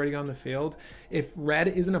this is already on the field, if red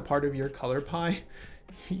isn't a part of your color pie,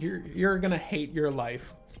 you're gonna hate your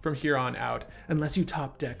life from here on out, unless you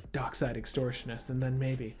top deck Dockside Extortionist, and then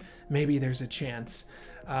maybe there's a chance.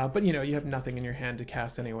 But you know, you have nothing in your hand to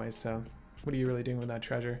cast anyway, so what are you really doing with that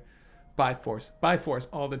treasure? Buy force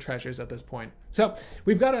all the treasures at this point. So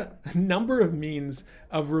we've got a number of means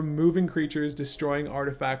of removing creatures, destroying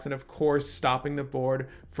artifacts, and of course stopping the board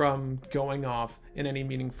from going off in any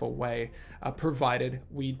meaningful way, provided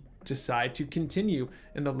we decide to continue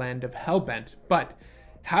in the land of Hellbent. But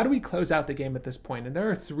how do we close out the game at this point? And there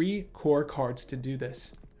are 3 core cards to do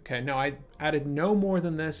this. Okay, now I added no more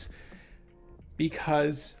than this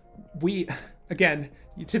because again,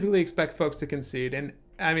 you typically expect folks to concede. And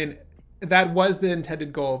I mean, that was the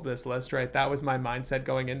intended goal of this list, right? That was my mindset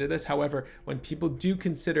going into this. However, when people do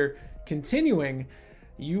consider continuing,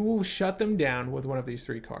 you will shut them down with one of these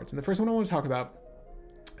 3 cards. And the first one I want to talk about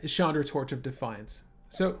is Chandra, Torch of Defiance.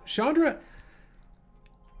 So Chandra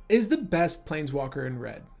is the best planeswalker in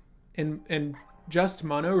red. In just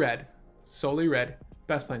mono red, solely red,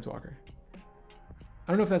 best planeswalker.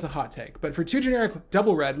 I don't know if that's a hot take, but for 2 generic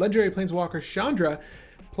double red, legendary planeswalker Chandra,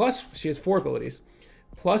 plus she has 4 abilities,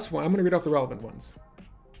 plus 1, I'm gonna read off the relevant ones.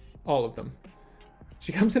 All of them.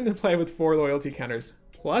 She comes into play with 4 loyalty counters,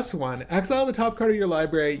 plus 1, exile the top card of your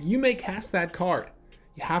library, you may cast that card.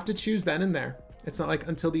 You have to choose then and there. It's not like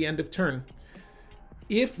until the end of turn.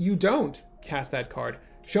 If you don't cast that card,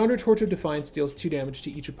 Chandra, Torch of Defiance deals 2 damage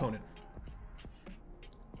to each opponent.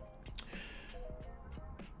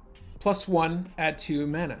 Plus 1, add 2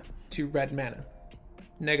 mana, 2 red mana.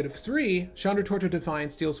 -3, Chandra, Torch of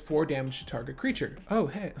Defiance deals 4 damage to target creature. Oh,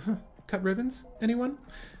 hey, cut ribbons, anyone?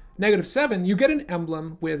 -7, you get an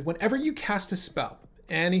emblem with whenever you cast a spell,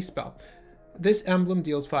 any spell, this emblem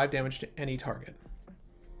deals 5 damage to any target.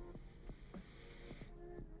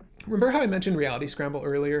 Remember how I mentioned Reality Scramble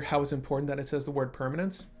earlier, how it's important that it says the word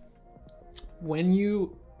permanence? When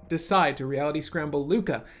you decide to Reality Scramble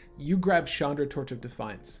Luca, you grab Chandra, Torch of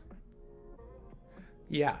Defiance.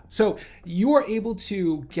 Yeah, so you are able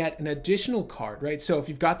to get an additional card, right? So if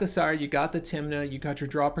you've got the Sire, you got the Tymna, you got your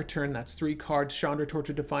draw per turn, that's 3 cards, Chandra, Torch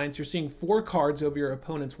of Defiance, you're seeing 4 cards over your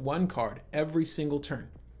opponent's 1 card every single turn.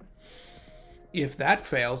 If that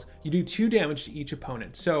fails, you do 2 damage to each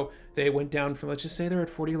opponent. So they went down from, let's just say they're at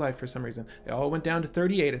 40 life for some reason. They all went down to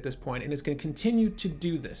 38 at this point, and it's going to continue to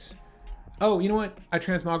do this. Oh, you know what? I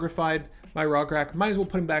transmogrified my Rograkh. Might as well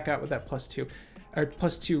put him back out with that +2. Or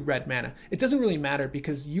 +2 red mana. It doesn't really matter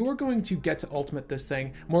because you are going to get to ultimate this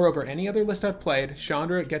thing. Moreover, any other list I've played,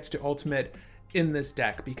 Chandra gets to ultimate in this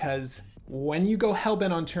deck because when you go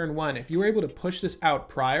Hellbent on turn 1, if you were able to push this out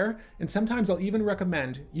prior, and sometimes I'll even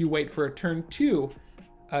recommend you wait for a turn 2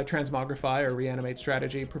 transmogrify or reanimate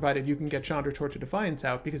strategy, provided you can get Chandra, Torch of Defiance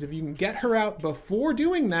out, because if you can get her out before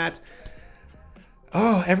doing that,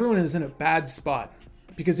 oh, everyone is in a bad spot.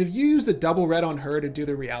 Because if you use the double red on her to do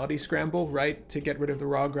the Reality Scramble, right, to get rid of the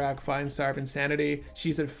Rograkh, find Sire of Insanity,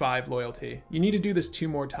 she's at 5 loyalty. You need to do this 2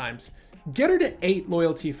 more times. Get her to 8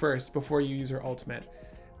 loyalty first before you use her ultimate.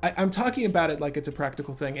 I'm talking about it like it's a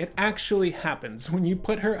practical thing. It actually happens. When you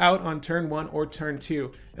put her out on turn 1 or turn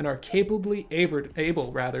 2 and are capably able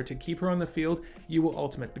to keep her on the field, you will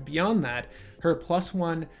ultimate. But beyond that, her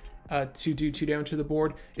 +1 to do 2 damage to the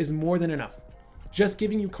board is more than enough. Just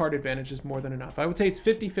giving you card advantage is more than enough. I would say it's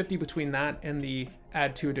 50-50 between that and the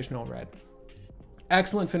add 2 additional red.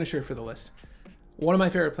 Excellent finisher for the list. One of my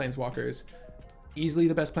favorite planeswalkers. Easily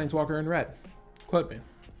the best planeswalker in red. Quote me.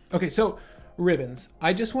 Okay, so Ribbons.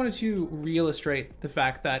 I just wanted to re-illustrate the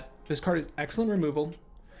fact that this card is excellent removal,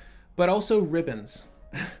 but also Ribbons.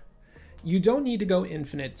 You don't need to go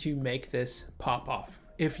infinite to make this pop off.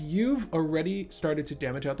 If you've already started to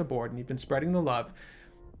damage out the board and you've been spreading the love,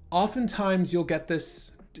 oftentimes you'll get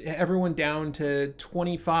this, everyone down to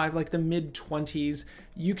 25, like the mid 20s.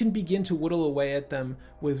 You can begin to whittle away at them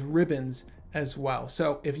with Ribbons as well.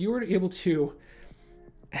 So if you were able to,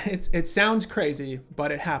 it sounds crazy,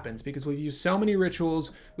 but it happens because we've used so many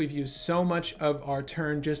rituals. We've used so much of our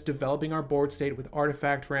turn just developing our board state with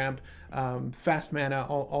artifact ramp, fast mana,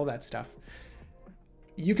 all that stuff.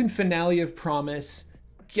 You can Finale of Promise,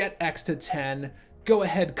 get X to 10, go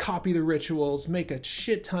ahead, copy the rituals, make a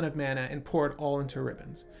shit ton of mana, and pour it all into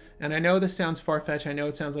Ribbons. And I know this sounds far-fetched, I know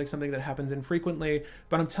it sounds like something that happens infrequently,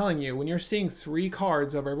 but I'm telling you, when you're seeing 3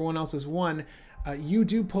 cards over everyone else's 1, you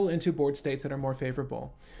do pull into board states that are more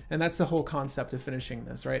favorable. And that's the whole concept of finishing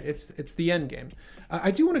this, right? It's the end game.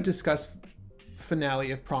 I do want to discuss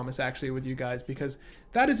Finale of Promise actually with you guys, because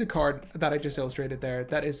that is a card that I just illustrated there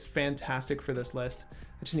that is fantastic for this list.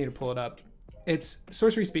 I just need to pull it up. It's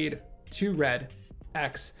sorcery speed, 2 red,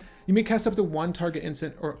 X. You may cast up to 1 target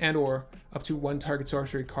instant or up to 1 target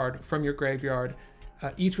sorcery card from your graveyard,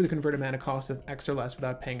 each with a converted mana cost of X or less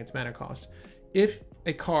without paying its mana cost. If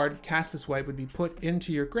a card cast this way would be put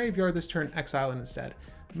into your graveyard this turn, exile it instead.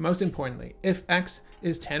 Most importantly, if X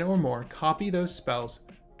is 10 or more, copy those spells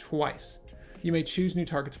twice. You may choose new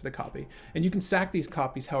targets for the copy, and you can sack these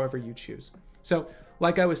copies however you choose. So,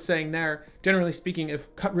 like I was saying there, generally speaking,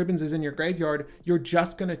 if Cut Ribbons is in your graveyard, you're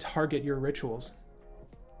just going to target your rituals.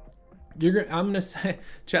 I'm going to say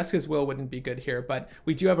Jessica's Will wouldn't be good here, but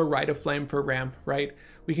we do have a Rite of Flame for ramp, right?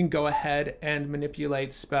 We can go ahead and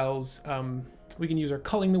manipulate spells. We can use our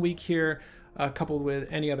Culling the Weak here, coupled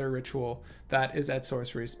with any other ritual that is at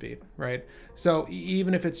sorcery speed, right? So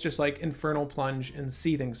even if it's just like Infernal Plunge and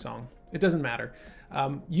Seething Song, it doesn't matter.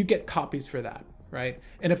 You get copies for that, right?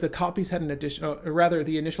 And if the copies had an additional, or rather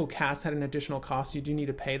the initial cast had an additional cost, you do need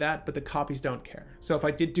to pay that, but the copies don't care. So if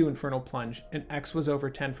I did do Infernal Plunge and X was over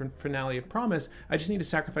 10 for Finale of Promise, I just need to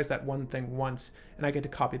sacrifice that one thing once, and I get to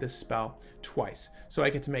copy this spell twice. So I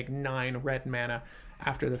get to make 9 red mana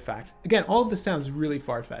after the fact. Again, all of this sounds really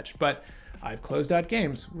far-fetched, but I've closed out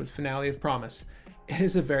games with Finale of Promise. It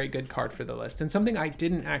is a very good card for the list, and something I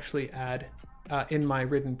didn't actually add in my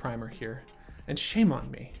Ridden Primer here. And shame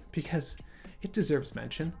on me, because it deserves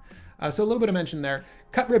mention. So a little bit of mention there.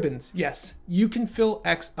 Cut Ribbons, yes, you can fill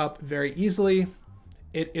X up very easily.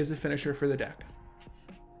 It is a finisher for the deck.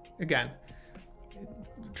 Again,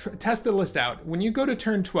 test the list out. When you go to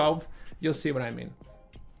turn 12, you'll see what I mean.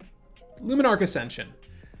 Luminarch Ascension.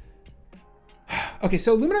 Okay,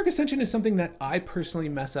 so Luminarch Ascension is something that I personally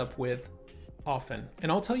mess up with often.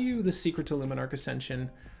 And I'll tell you the secret to Luminarch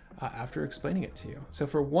Ascension after explaining it to you. So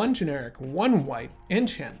for 1 generic, 1 white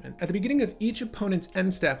enchantment, at the beginning of each opponent's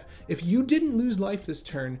end step, if you didn't lose life this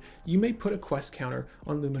turn, you may put a quest counter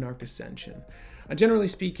on Luminarch Ascension. Generally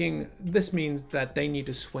speaking, this means that they need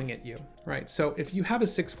to swing at you, right? So if you have a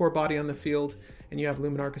 6/4 body on the field and you have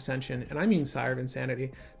Luminarch Ascension, and I mean Sire of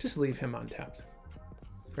Insanity, just leave him untapped,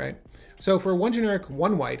 right? So for 1 generic,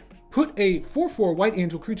 1 white, put a 4/4 white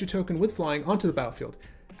angel creature token with flying onto the battlefield.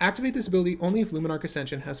 Activate this ability only if Luminarch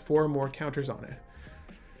Ascension has 4 or more counters on it.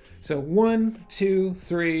 So 1, 2,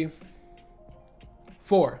 3,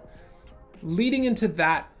 4. Leading into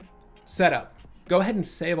that setup, go ahead and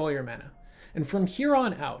save all your mana. And from here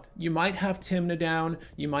on out, you might have Tymna down,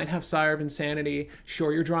 you might have Sire of Insanity,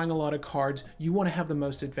 sure, you're drawing a lot of cards, you want to have the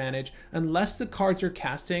most advantage. Unless the cards you're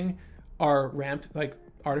casting are ramp, like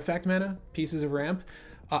artifact mana, pieces of ramp,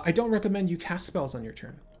 I don't recommend you cast spells on your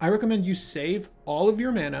turn. I recommend you save all of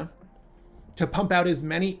your mana to pump out as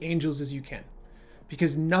many angels as you can,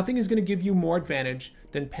 because nothing is going to give you more advantage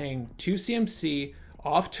than paying 2 CMC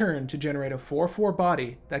off turn to generate a 4/4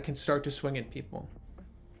 body that can start to swing at people.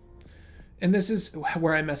 And this is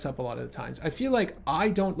where I mess up a lot of the times. I feel like I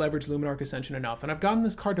don't leverage Luminarch Ascension enough, and I've gotten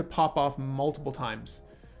this card to pop off multiple times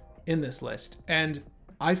in this list. And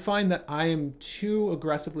I find that I am too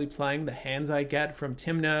aggressively playing the hands I get from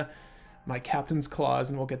Tymna, my Captain's Claws,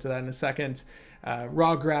 and we'll get to that in a second,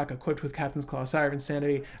 Rograkh, equipped with Captain's Claw, Sire of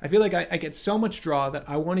Insanity. I feel like I get so much draw that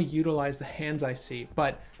I want to utilize the hands I see,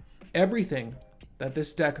 but everything that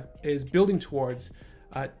this deck is building towards,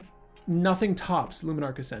 nothing tops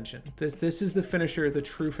Luminarch Ascension. This is the finisher, the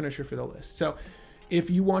true finisher for the list. So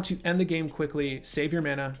if you want to end the game quickly, save your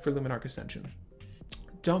mana for Luminarch Ascension.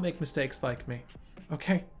 Don't make mistakes like me,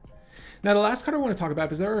 okay? Now, the last card I want to talk about,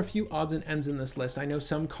 because there are a few odds and ends in this list. I know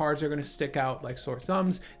some cards are going to stick out like sore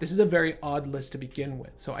thumbs. This is a very odd list to begin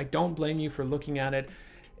with, so I don't blame you for looking at it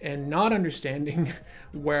and not understanding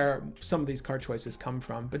where some of these card choices come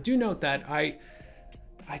from. But do note that I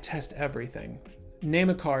test everything. Name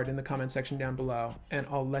a card in the comment section down below, and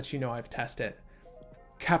I'll let you know I've tested it.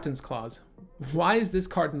 Captain's Clause. Why is this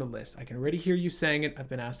card in the list? I can already hear you saying it. I've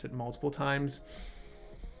been asked it multiple times.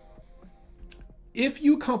 If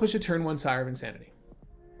you accomplish a turn 1 Sire of Insanity,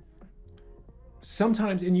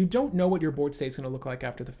 sometimes, and you don't know what your board state is going to look like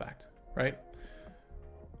after the fact, right?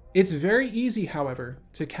 It's very easy, however,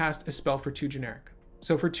 to cast a spell for 2 generic.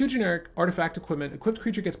 So for 2 generic artifact equipment, equipped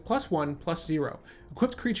creature gets +1/+0.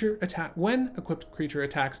 Equipped creature attack. When equipped creature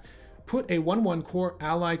attacks, put a 1/1 core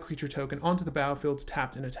ally creature token onto the battlefield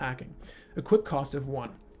tapped and attacking. Equip cost of 1.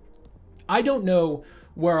 I don't know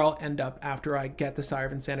where I'll end up after I get the Sire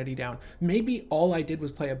of Insanity down. Maybe all I did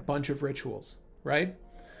was play a bunch of rituals, right?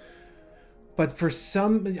 But for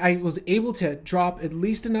some, I was able to drop at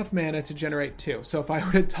least enough mana to generate 2. So if I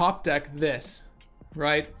were to top deck this,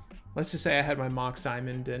 right? Let's just say I had my Mox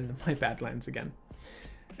Diamond and my Badlands again.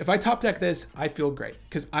 If I top deck this, I feel great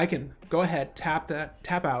because I can go ahead, tap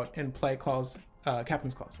out, and play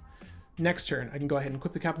Captain's Clause. Next turn, I can go ahead and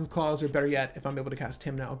equip the Captain's Clause, or better yet, if I'm able to cast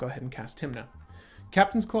Tymna, I'll go ahead and cast Tymna.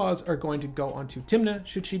 Captain's Clause are going to go onto Tymna,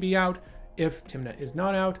 should she be out. If Tymna is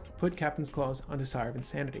not out, put Captain's Clause onto Sire of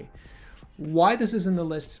Insanity. Why this is in the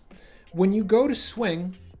list, when you go to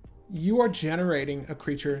swing, you are generating a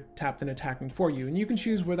creature tapped and attacking for you, and you can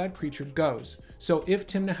choose where that creature goes. So if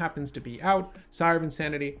Tymna happens to be out, Sire of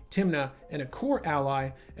Insanity, Tymna, and a core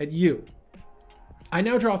ally at you. I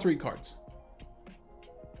now draw 3 cards.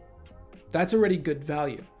 That's already good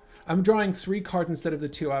value. I'm drawing 3 cards instead of the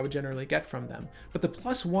 2 I would generally get from them. But the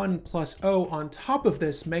 +1/+0 on top of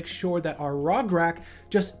this makes sure that our Rograkh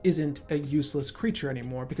just isn't a useless creature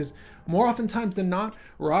anymore, because more oftentimes than not,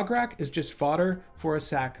 Rograkh is just fodder for a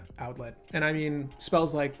sack outlet. And I mean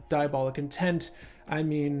spells like Diabolic Intent, I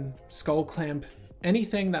mean Skull Clamp,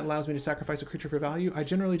 anything that allows me to sacrifice a creature for value, I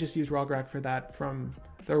generally just use Rograkh for that from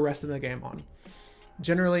the rest of the game on.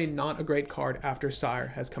 Generally not a great card after Sire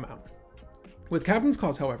has come out. With Captain's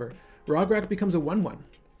Clause, however, Rograkh becomes a 1/1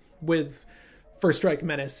 with First Strike,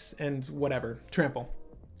 Menace, and whatever, Trample.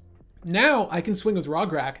 Now I can swing with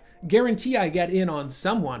Rograkh, guarantee I get in on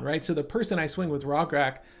someone, right? So the person I swing with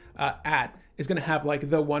Rograkh at is going to have like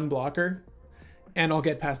the 1 blocker, and I'll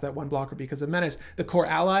get past that 1 blocker because of Menace. The core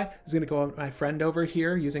ally is going to go with my friend over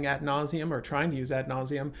here using Ad Nauseam, or trying to use Ad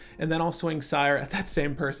Nauseam, and then I'll swing Sire at that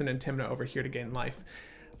same person and Tymna over here to gain life.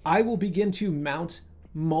 I will begin to mount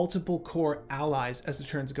multiple core allies as the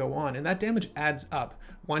turns go on, and that damage adds up.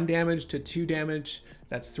 1 damage to 2 damage,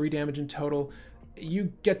 that's 3 damage in total.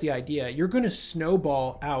 You get the idea. You're going to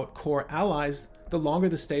snowball out core allies the longer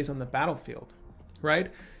this stays on the battlefield,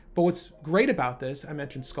 right? But what's great about this, I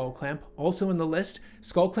mentioned Skull Clamp, also in the list.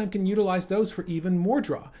 Skull Clamp can utilize those for even more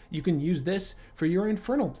draw. You can use this for your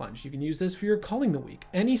Infernal Plunge. You can use this for your Culling the Weak.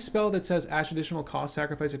 Any spell that says ash additional cost,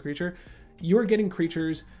 sacrifice a creature, you're getting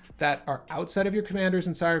creatures that are outside of your commanders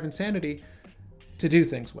and Sire of Insanity to do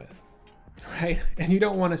things with, right? And you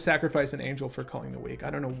don't want to sacrifice an angel for Culling the Weak.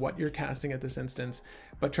 I don't know what you're casting at this instance,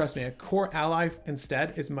 but trust me, a core ally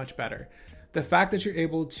instead is much better. The fact that you're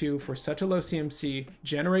able to, for such a low CMC,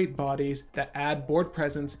 generate bodies that add board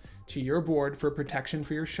presence to your board for protection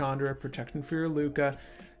for your Chandra, protection for your Luca,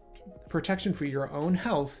 protection for your own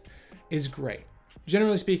health is great.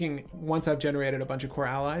 Generally speaking, once I've generated a bunch of core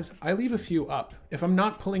allies, I leave a few up. If I'm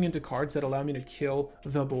not pulling into cards that allow me to kill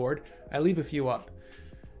the board, I leave a few up.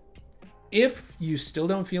 If you still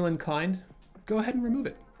don't feel inclined, go ahead and remove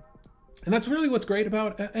it. And that's really what's great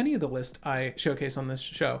about any of the list I showcase on this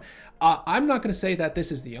show. I'm not going to say that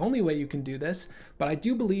this is the only way you can do this, but I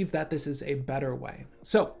do believe that this is a better way.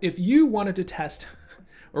 So if you wanted to test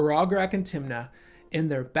Rograkh and Tymna in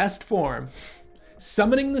their best form,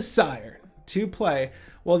 summoning the Sire to play,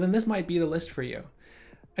 well then this might be the list for you.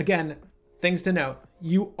 Again, things to note,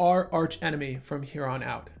 you are arch enemy from here on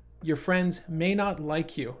out. Your friends may not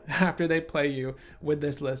like you after they play you with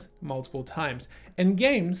this list multiple times, and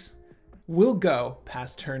games will go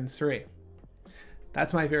past turn 3.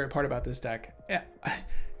 That's my favorite part about this deck.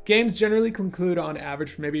 Games generally conclude on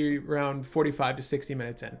average maybe around 45 to 60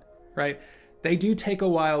 minutes in, right? They do take a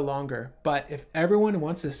while longer, but if everyone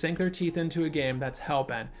wants to sink their teeth into a game that's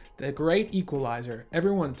Hellbent, the great equalizer,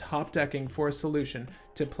 everyone top decking for a solution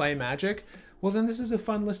to play Magic, well then this is a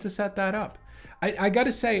fun list to set that up. I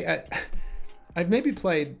gotta say, I've maybe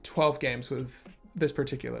played 12 games with this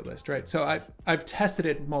particular list, right? So I've tested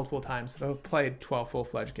it multiple times. I've played 12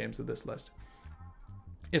 full-fledged games with this list.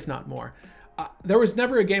 if not more. There was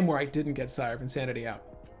never a game where I didn't get Sire of Insanity out.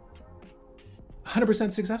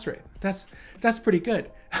 100% success rate. That's pretty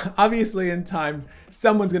good. Obviously, in time,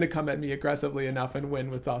 someone's going to come at me aggressively enough and win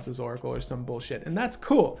with Thassa's Oracle or some bullshit, and that's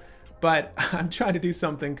cool. But I'm trying to do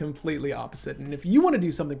something completely opposite. And if you want to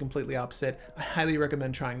do something completely opposite, I highly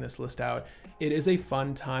recommend trying this list out. It is a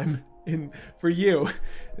fun time for you,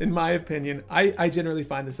 in my opinion. I generally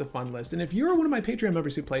find this a fun list. And if you're one of my Patreon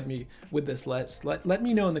members who played me with this list, let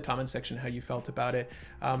me know in the comment section how you felt about it.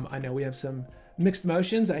 I know we have some mixed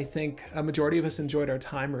emotions. I think a majority of us enjoyed our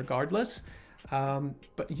time regardless.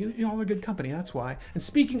 But y'all are good company, that's why. And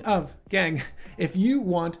speaking of, gang, if you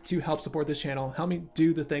want to help support this channel, help me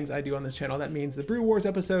do the things I do on this channel, that means the Brew Wars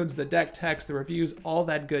episodes, the deck techs, the reviews, all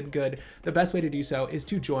that good. The best way to do so is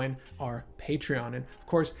to join our Patreon. And of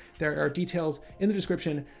course, there are details in the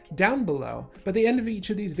description down below. But at the end of each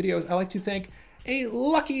of these videos, I like to thank a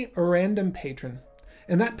lucky random patron.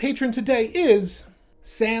 And that patron today is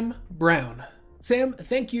Sam Brown. Sam,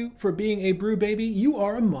 thank you for being a brew baby. You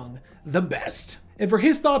are among the best. And for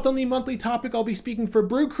his thoughts on the monthly topic, I'll be speaking for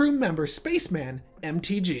Brew Crew member Spaceman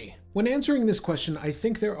MTG. When answering this question, I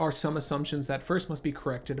think there are some assumptions that first must be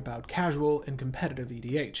corrected about casual and competitive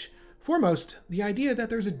EDH. Foremost, the idea that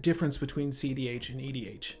there's a difference between cEDH and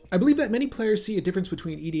EDH. I believe that many players see a difference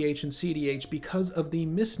between EDH and cEDH because of the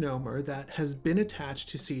misnomer that has been attached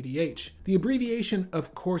to cEDH. The abbreviation,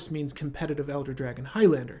 of course, means Competitive Elder Dragon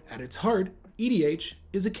Highlander. At its heart, EDH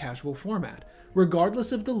is a casual format,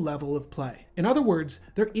 regardless of the level of play. In other words,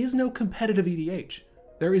 there is no competitive EDH.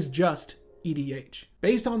 There is just EDH.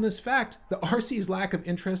 Based on this fact, the RC's lack of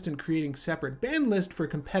interest in creating separate ban list for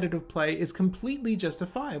competitive play is completely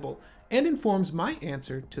justifiable and informs my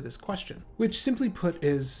answer to this question, which simply put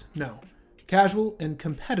is no. Casual and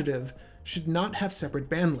competitive should not have separate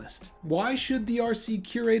ban lists. Why should the RC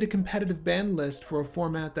curate a competitive ban list for a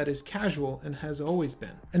format that is casual and has always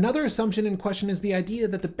been? Another assumption in question is the idea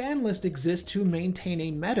that the ban list exists to maintain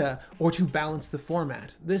a meta or to balance the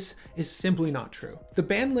format. This is simply not true. The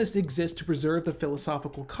ban list exists to preserve the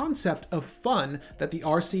philosophical concept of fun that the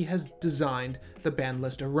RC has designed the ban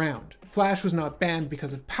list around. Flash was not banned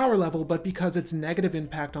because of power level, but because its negative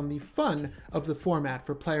impact on the fun of the format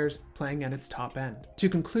for players playing at its top end. To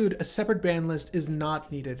conclude, a separate ban list is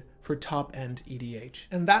not needed for top-end EDH.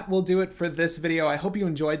 And that will do it for this video. I hope you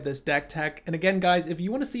enjoyed this deck tech. And again, guys, if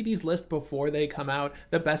you want to see these lists before they come out,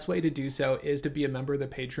 the best way to do so is to be a member of the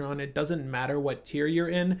Patreon. It doesn't matter what tier you're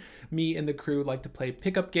in. Me and the crew like to play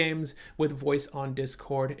pickup games with voice on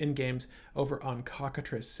Discord and games over on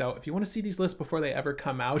Cockatrice. So if you want to see these lists before they ever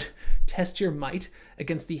come out, test your might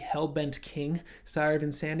against the Hellbent King, Sire of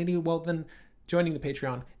Insanity, well then joining the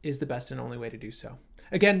Patreon is the best and only way to do so.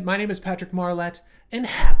 Again, my name is Patrick Marlett, and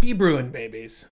happy brewing, babies!